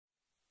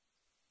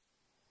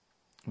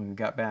When we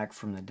got back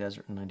from the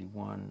desert in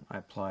 '91, I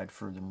applied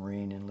for the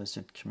Marine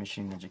Enlisted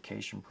Commissioning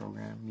Education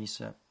Program,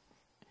 MECEP.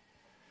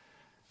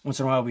 Once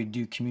in a while we'd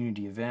do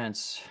community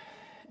events,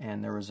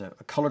 and there was a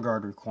color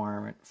guard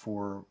requirement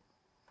for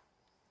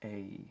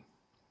a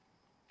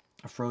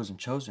Frozen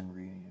Chosen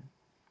reunion.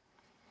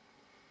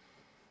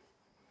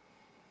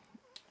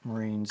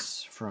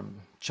 Marines from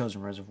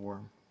Chosen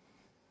Reservoir.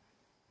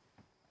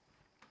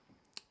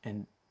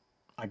 And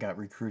I got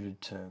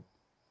recruited to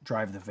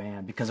drive the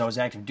van because I was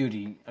active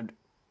duty.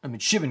 A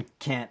midshipman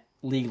can't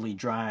legally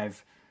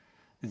drive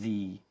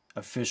the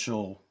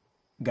official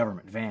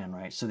government van,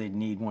 right? So they'd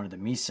need one of the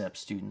MECEP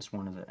students,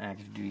 one of the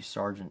active duty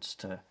sergeants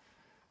to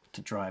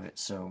drive it.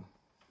 So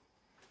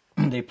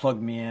they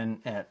plugged me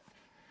in at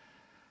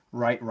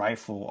right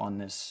rifle on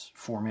this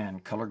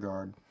 4-man color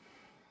guard,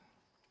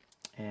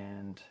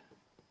 and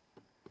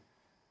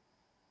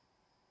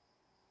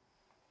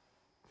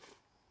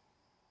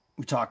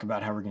we talk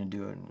about how we're going to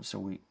do it. And so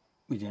we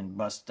then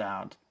bust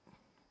out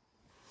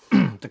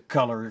the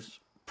colors,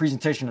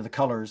 presentation of the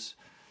colors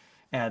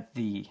at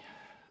the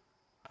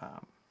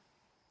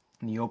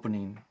in the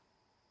opening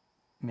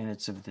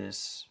minutes of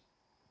this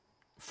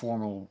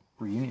formal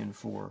reunion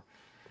for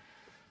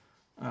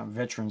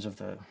veterans of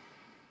the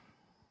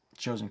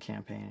Chosen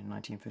campaign in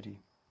 1950.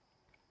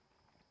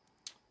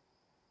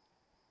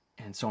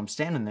 And so I'm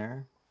standing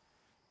there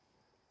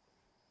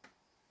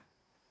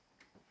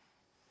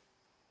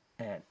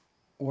at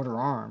Order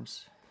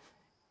Arms,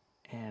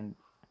 and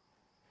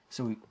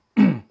so we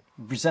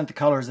present the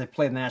colors, they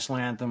play the national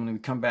anthem, and we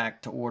come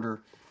back to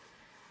order,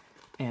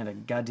 and a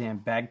goddamn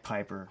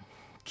bagpiper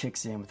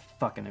kicks in with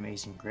fucking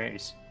Amazing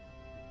Grace.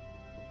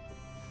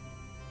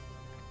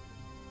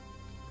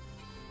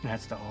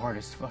 That's the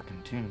hardest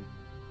fucking tune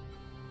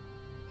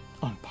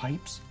on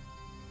pipes.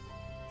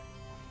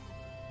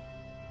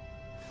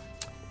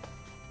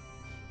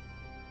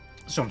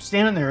 So I'm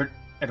standing there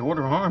at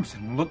Order Arms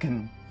and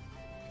looking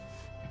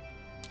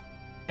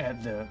at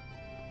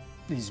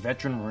these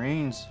veteran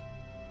Marines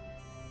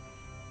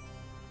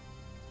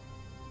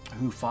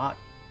who fought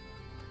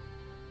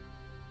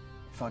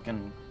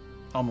fucking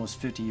almost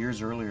 50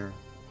 years earlier,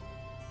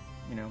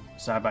 you know,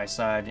 side by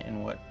side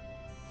in what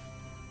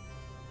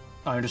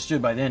I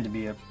understood by then to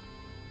be a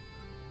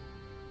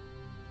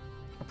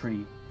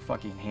pretty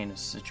fucking heinous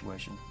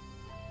situation.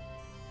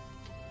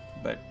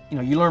 But, you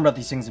know, you learn about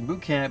these things in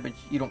boot camp, but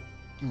you don't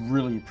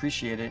really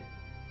appreciate it.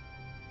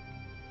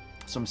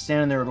 So I'm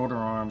standing there at Order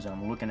Arms, and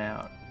I'm looking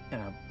out,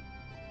 and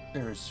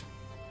there's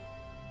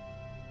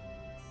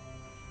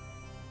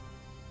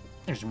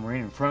a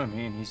Marine in front of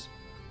me, and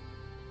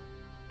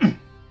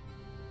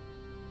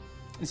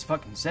he's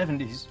fucking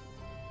 70s.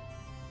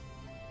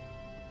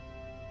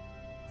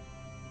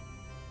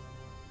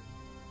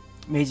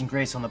 Amazing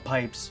Grace on the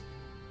pipes,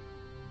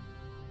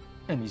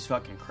 and he's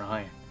fucking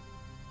crying.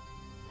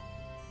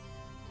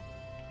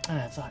 And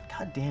I thought,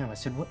 God damn, I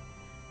said, what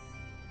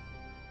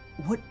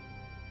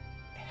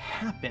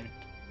happened?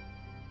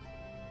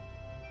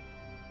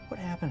 What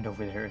happened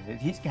over there?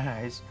 That these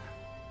guys,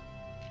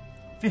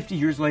 50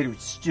 years later,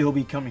 would still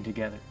be coming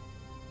together,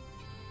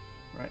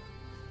 right?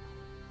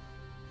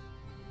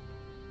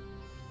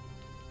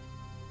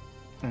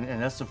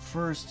 And that's the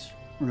first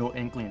real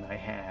inkling I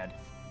had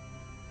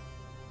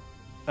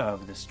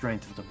of the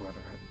strength of the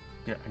Brotherhood.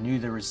 Yeah, I knew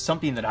there was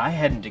something that I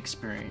hadn't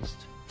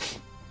experienced,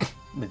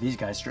 but these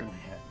guys certainly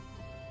had.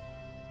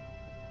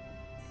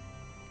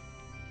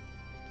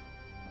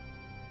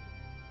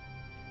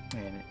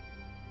 And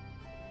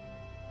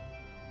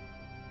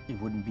it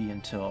wouldn't be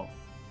until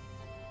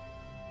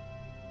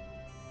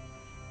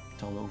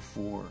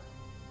 04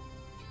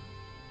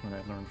 when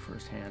I learned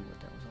firsthand what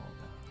that was all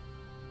about.